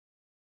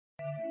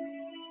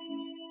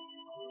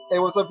Hey,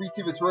 what's up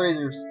YouTube? It's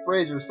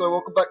Razor. So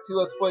welcome back to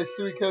Let's Play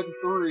Suikoden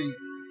 3.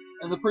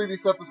 In the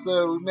previous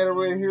episode, we made our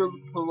way here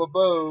to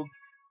LeBeau,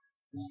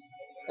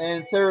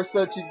 and Sarah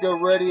said she'd go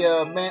ready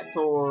a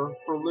Mantor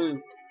for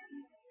Luke.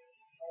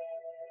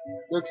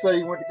 Luke said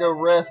he went to go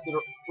rest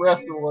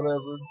or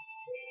whatever.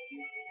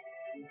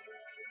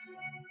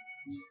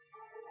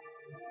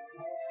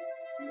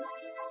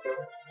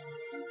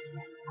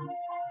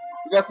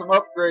 We got some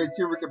upgrades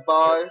here we could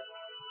buy.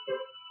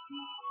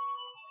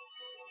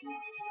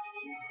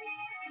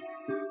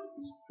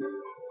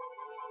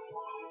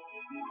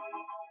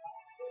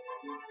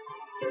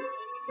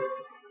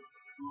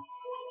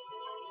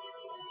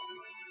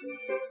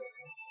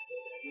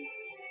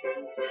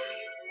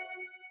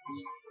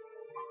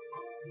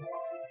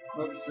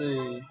 Let's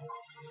see.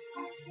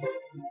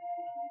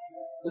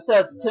 This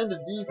adds 10 to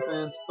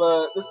defense,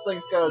 but this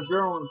thing's got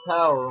adrenaline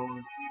power on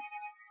it.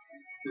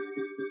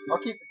 I'll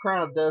keep the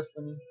Crown of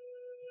Destiny.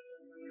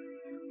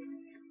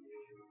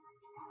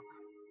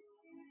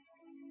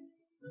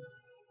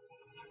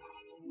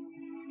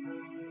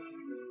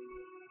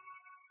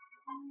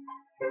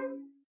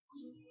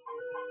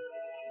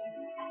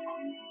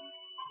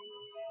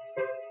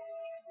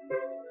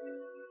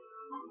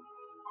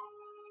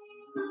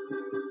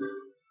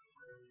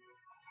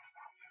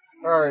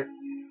 Alright.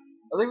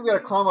 I think we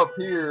gotta climb up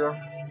here.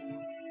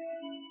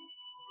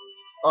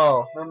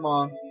 Oh, never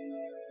mind.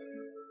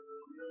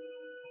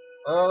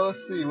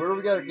 Let's see. Where do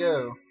we gotta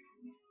go?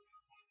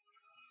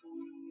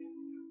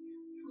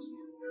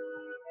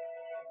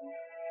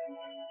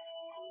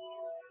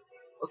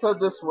 Let's head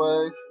this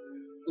way.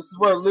 This is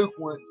where Luke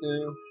went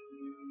to.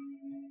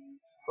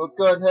 So let's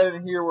go ahead and head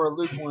in here where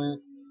Luke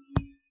went.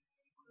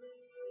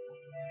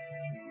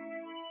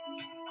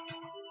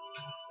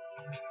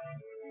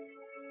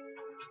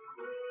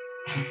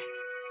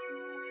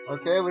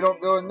 Okay, we don't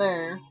go in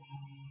there.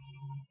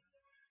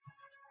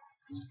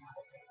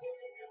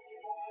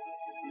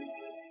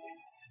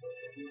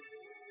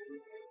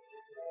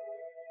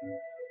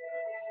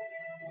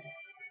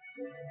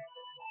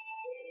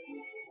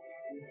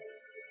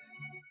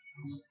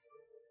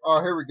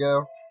 Oh, here we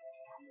go.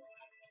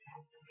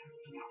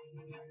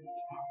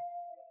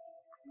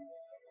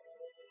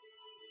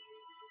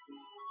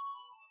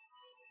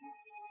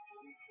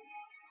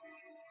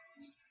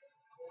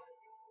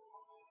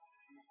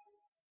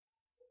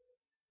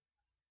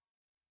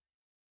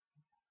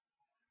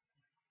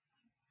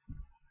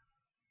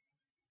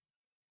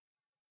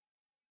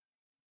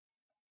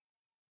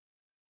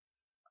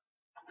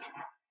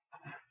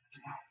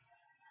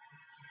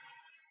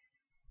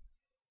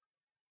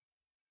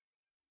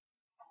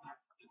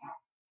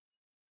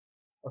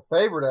 A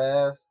favor to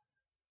ask.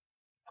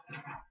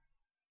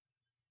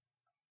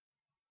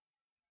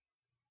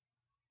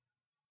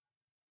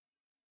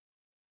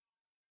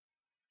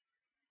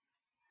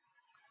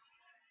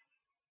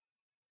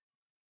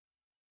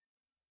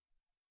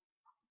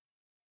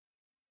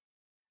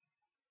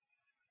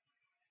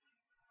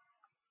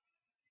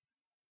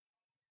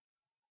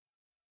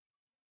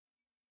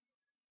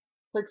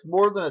 Takes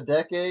more than a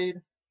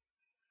decade.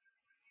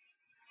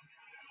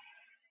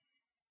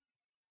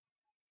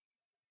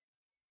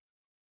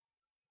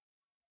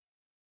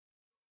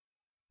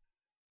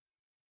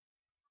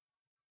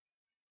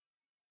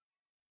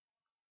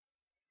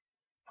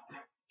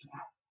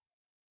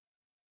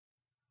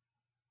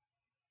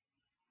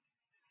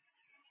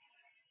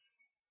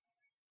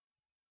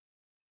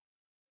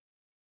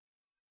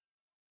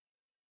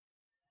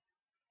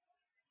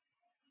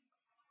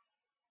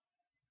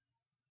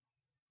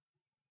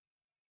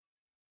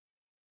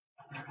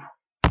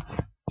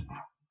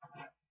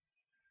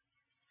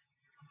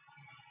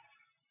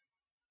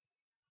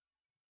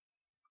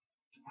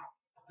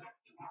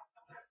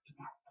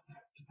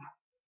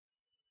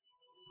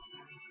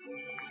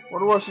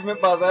 Wonder what she meant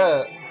by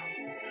that.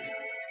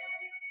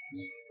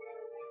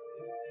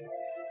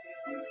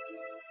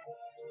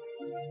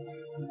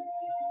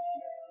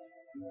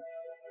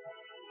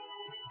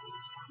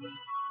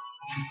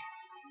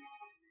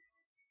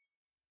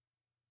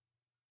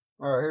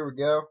 Alright, here we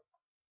go.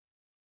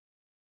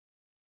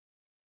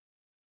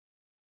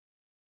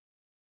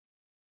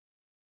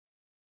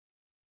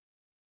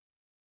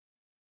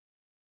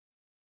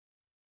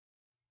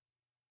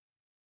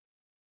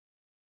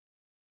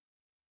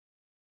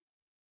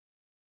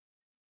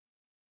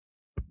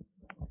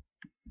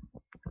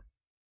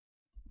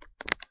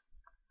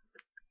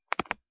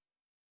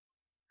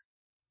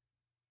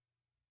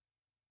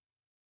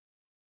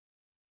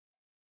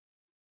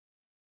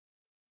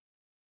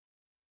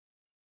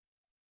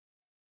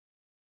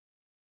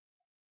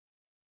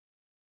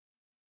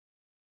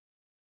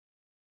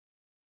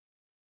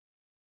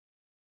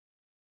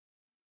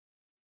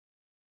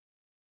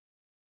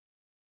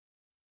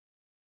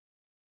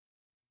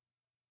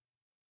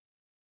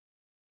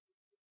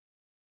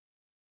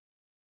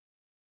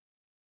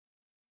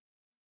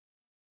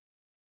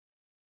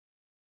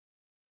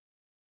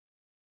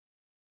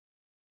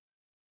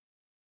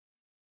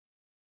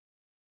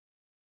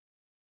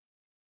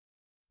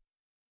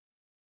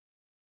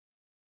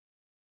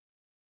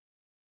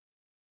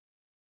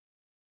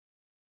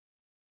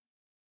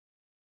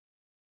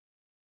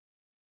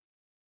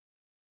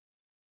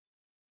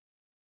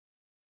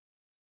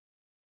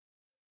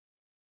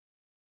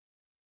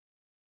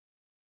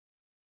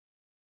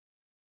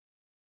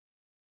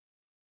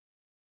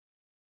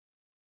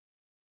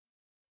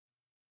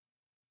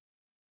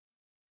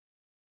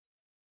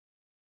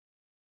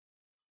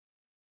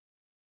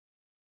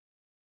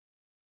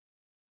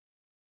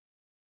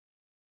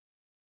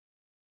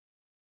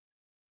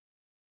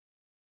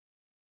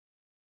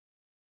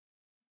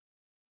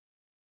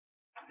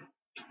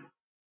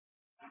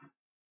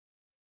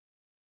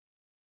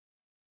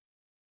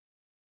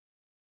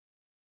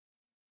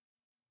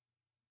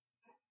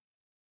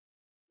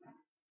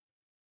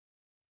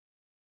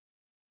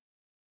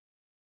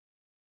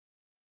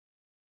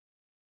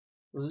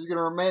 Or is he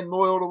gonna remain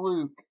loyal to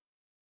Luke?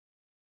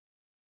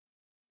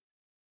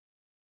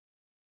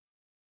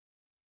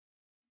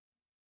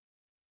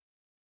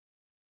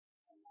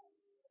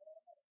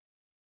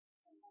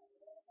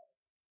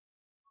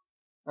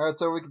 Alright,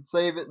 so we can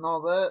save it and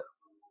all that.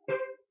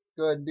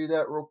 Go ahead and do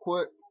that real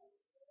quick.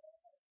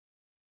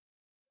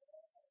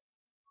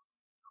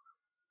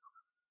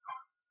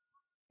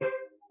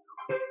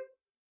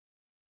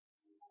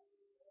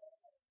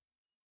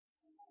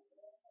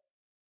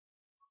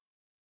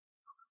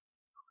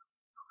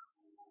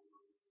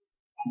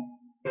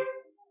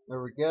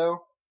 There we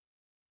go.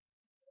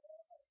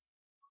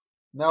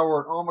 Now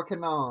we're at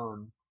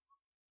Omakanon.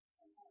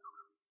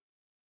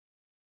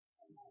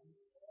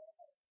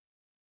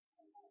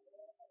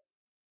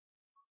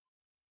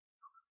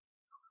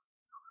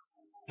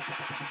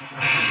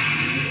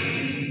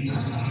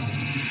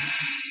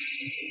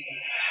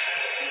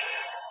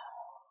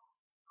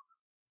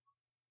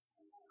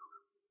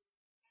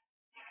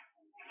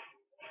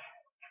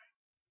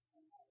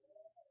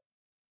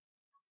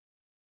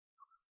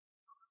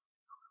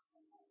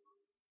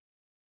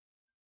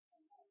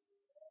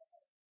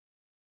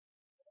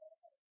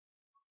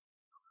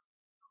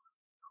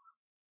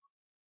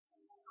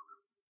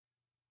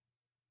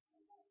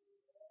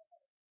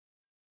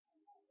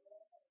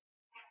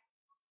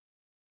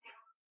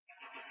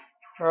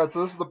 Alright,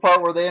 so this is the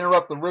part where they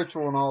interrupt the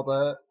ritual and all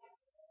that.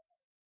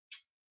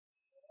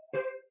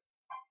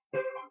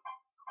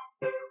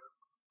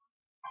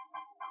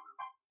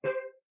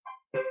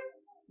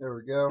 There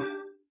we go.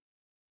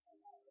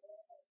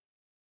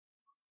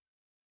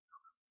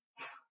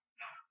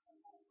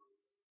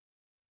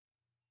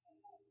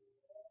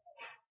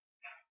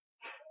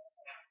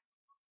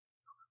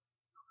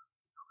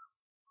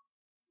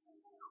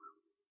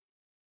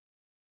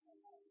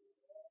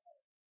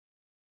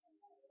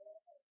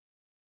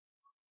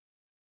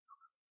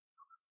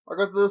 I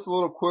got this a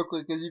little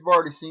quickly because you've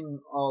already seen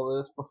all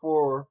this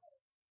before.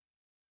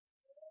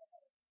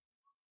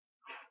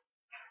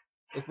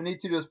 If you need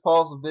to, just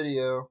pause the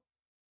video.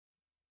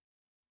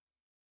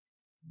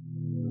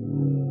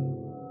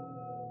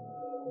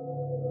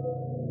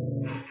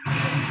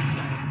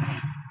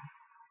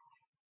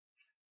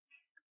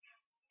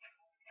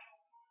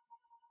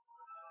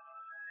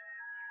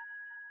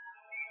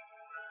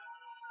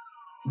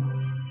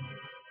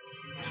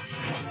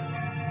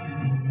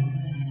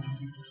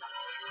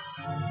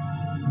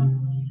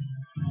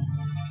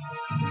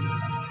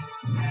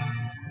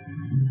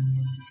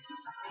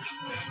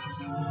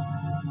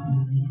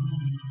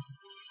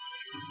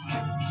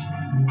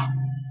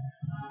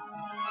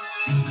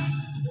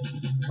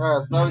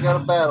 Alright, so now we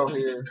got a battle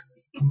here.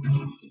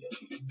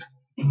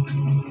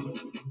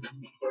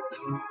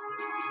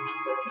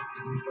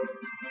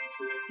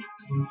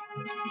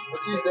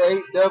 Let's use the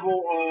 8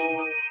 double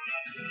on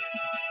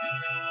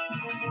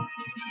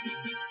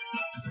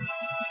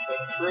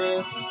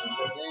Chris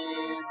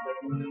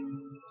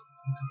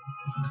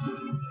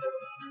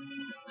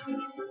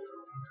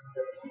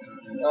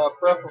and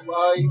Prep of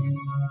Ice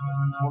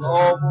on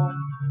all of them.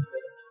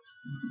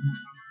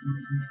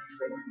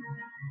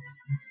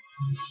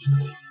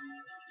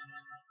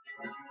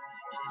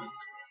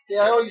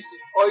 Yeah, I'll use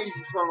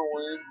Eternal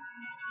Wind.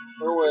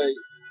 Or wait.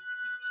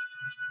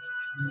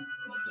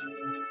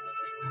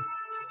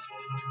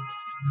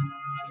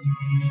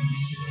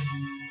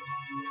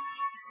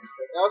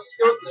 Now let's just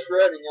go with the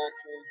shredding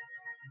actually.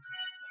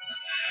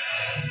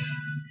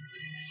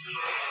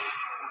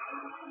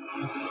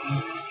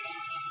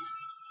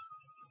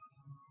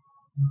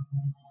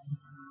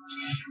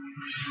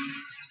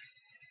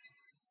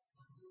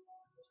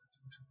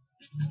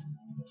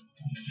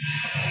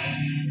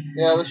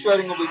 Yeah, the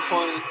shredding will be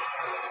plenty.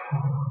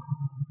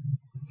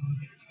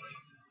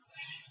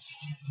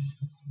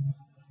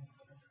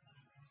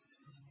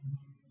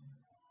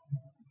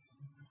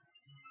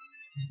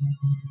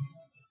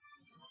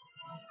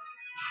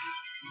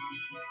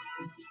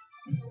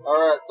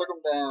 Alright, took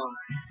him down.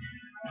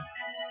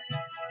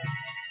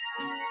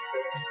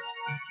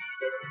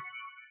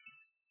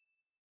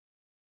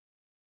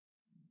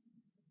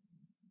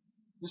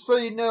 Just so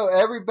you know,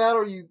 every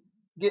battle you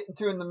get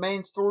into in the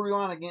main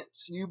storyline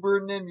against Uber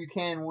and them, you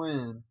can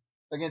win.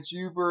 Against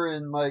Uber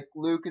and like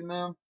Luke and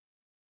them,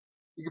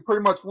 you can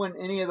pretty much win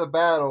any of the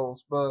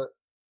battles, but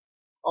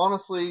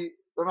honestly,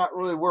 they're not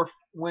really worth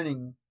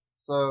winning.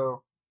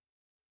 So,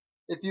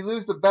 if you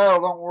lose the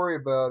battle, don't worry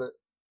about it.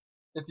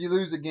 If you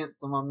lose against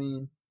them, I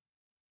mean.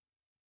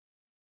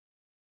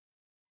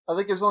 I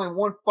think there's only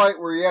one fight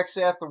where you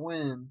actually have to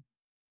win.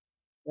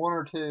 One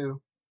or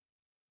two.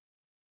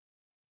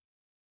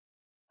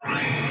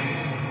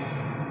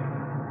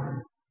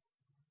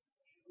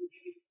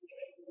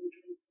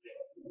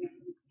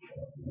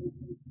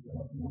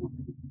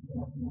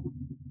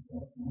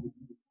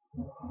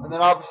 And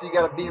then obviously you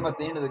gotta beat him at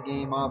the end of the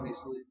game,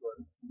 obviously.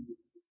 But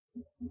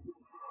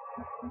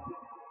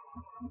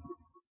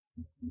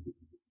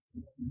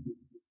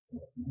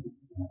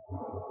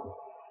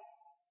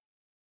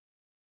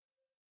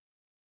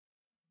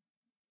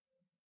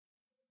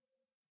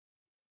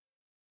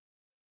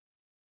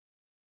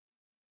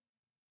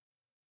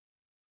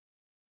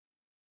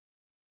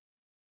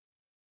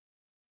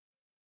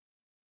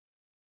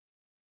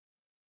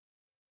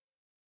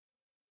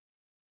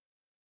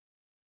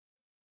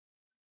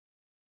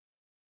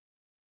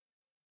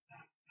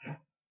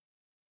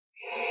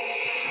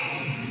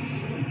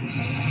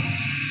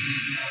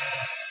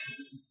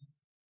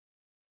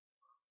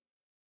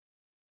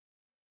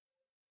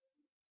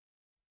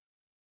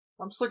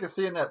I'm sick of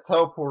seeing that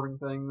teleporting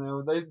thing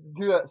though. They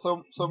do that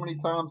so many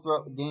times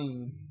throughout the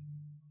game.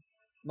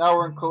 Now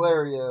we're in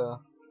Caleria.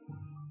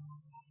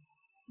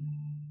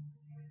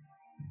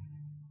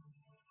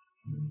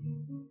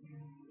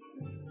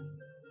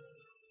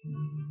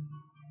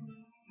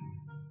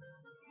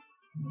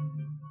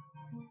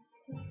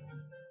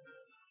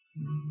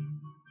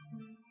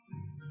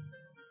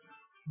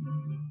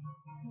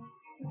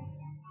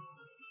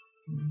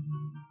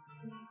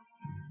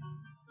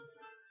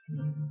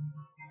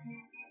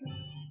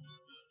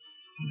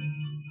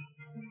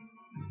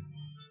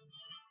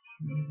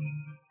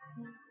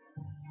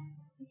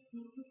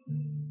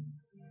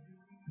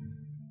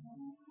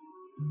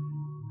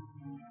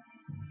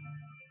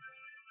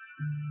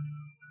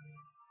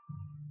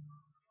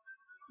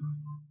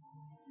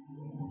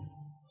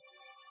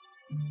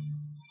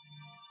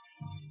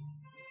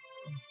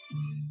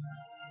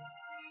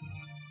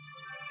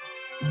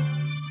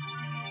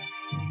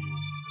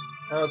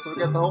 Alright, so we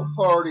got the whole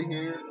party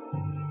here.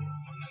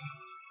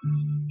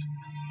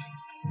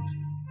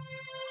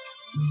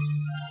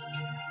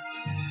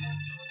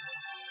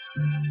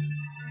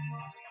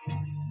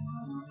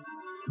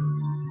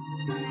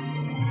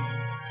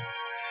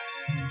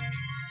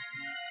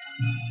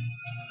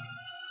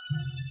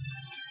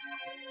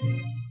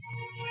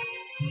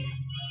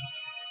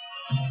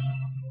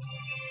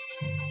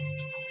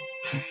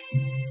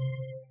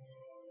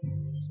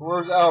 So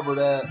where's Albert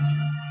at?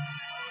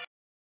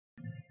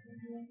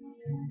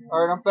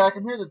 Alright, I'm back.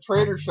 I'm here at the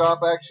trader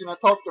shop, actually, and I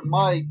talked to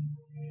Mike.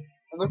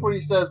 And look what he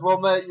says. Well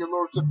met, your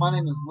lordship. My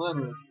name is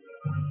Leonard.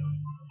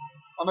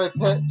 I'm a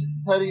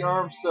petty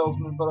arms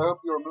salesman, but I hope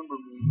you remember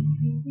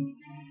me.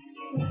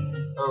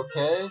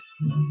 Okay.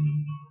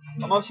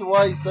 I'm not sure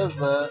why he says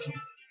that.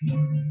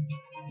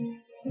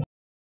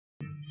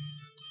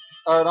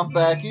 Alright, I'm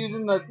back. He's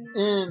in the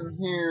inn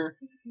here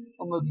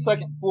on the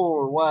second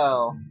floor.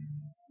 Wow.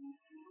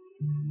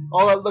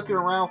 All that looking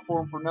around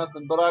for him for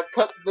nothing. But I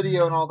cut the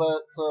video and all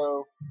that,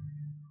 so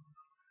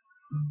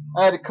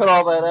I had to cut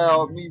all that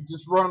out. Me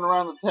just running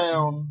around the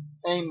town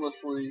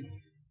aimlessly.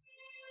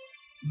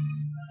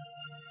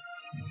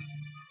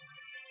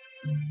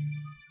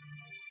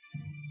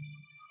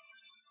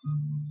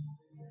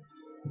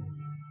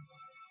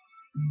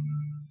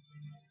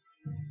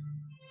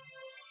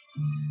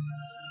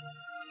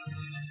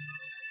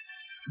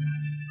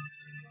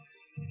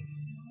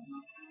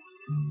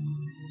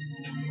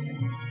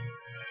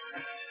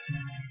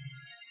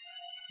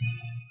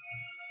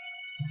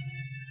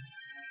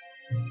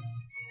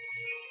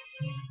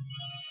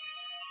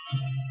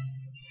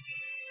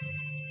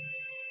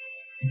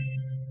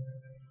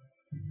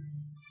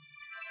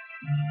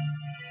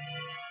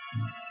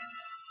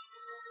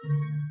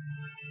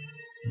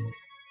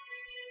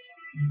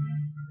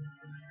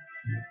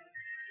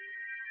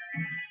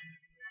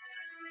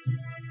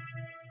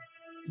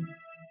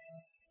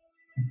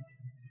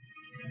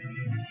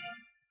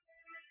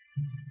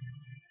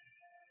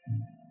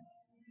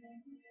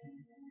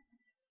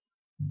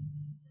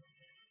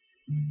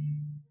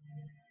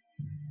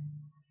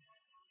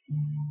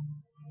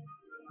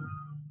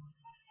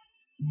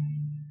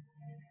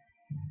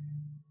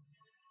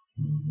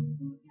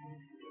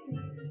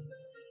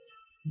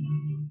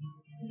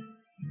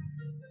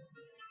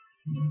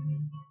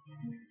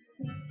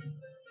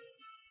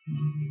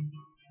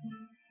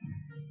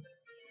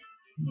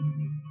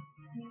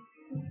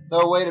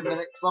 No, wait a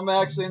minute, because I'm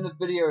actually in the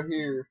video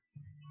here.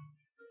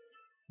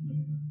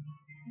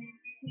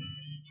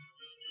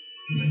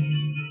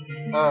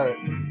 Alright.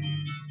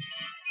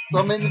 So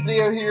I'm in the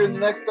video here. In the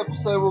next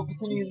episode, we'll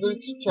continue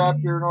Luke's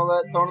chapter and all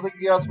that. So I want to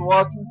thank you guys for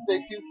watching. Stay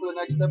tuned for the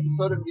next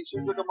episode, and be sure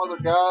to check out my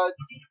other guides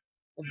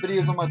and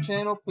videos on my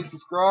channel. Please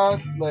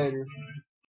subscribe. Later.